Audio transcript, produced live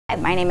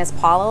My name is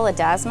Paula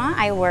Ledesma.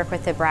 I work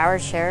with the Broward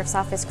Sheriff's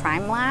Office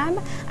Crime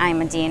Lab.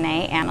 I'm a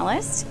DNA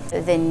analyst.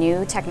 The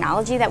new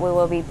technology that we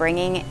will be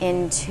bringing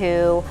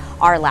into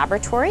our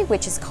laboratory,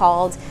 which is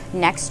called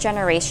Next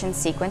Generation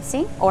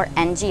Sequencing, or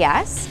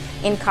NGS,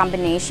 in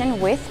combination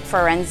with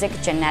Forensic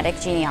Genetic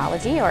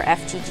Genealogy, or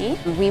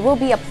FGG. We will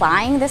be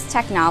applying this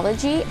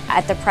technology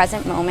at the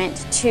present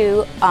moment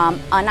to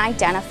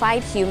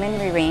unidentified human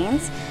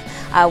remains.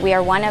 We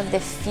are one of the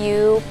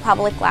few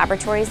public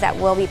laboratories that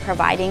will be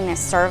providing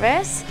this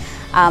service.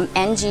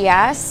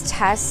 NGS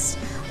tests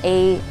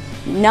a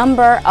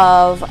number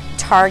of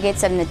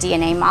targets in the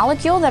DNA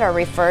molecule that are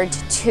referred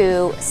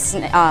to as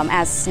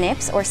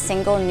SNPs, or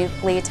single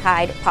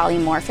nucleotide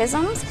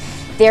polymorphisms.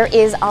 There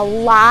is a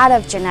lot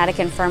of genetic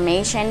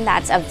information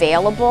that's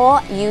available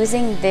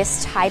using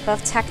this type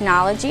of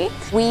technology.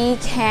 We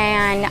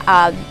can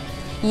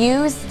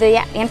use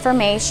the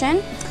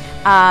information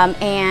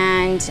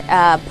and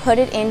put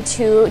it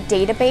into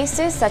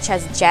databases such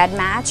as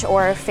GEDmatch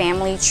or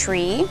Family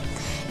Tree,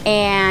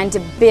 and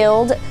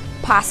build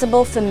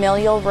possible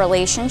familial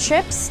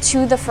relationships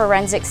to the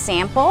forensic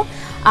sample,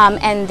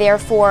 and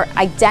therefore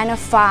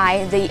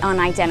identify the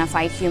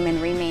unidentified human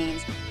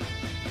remains.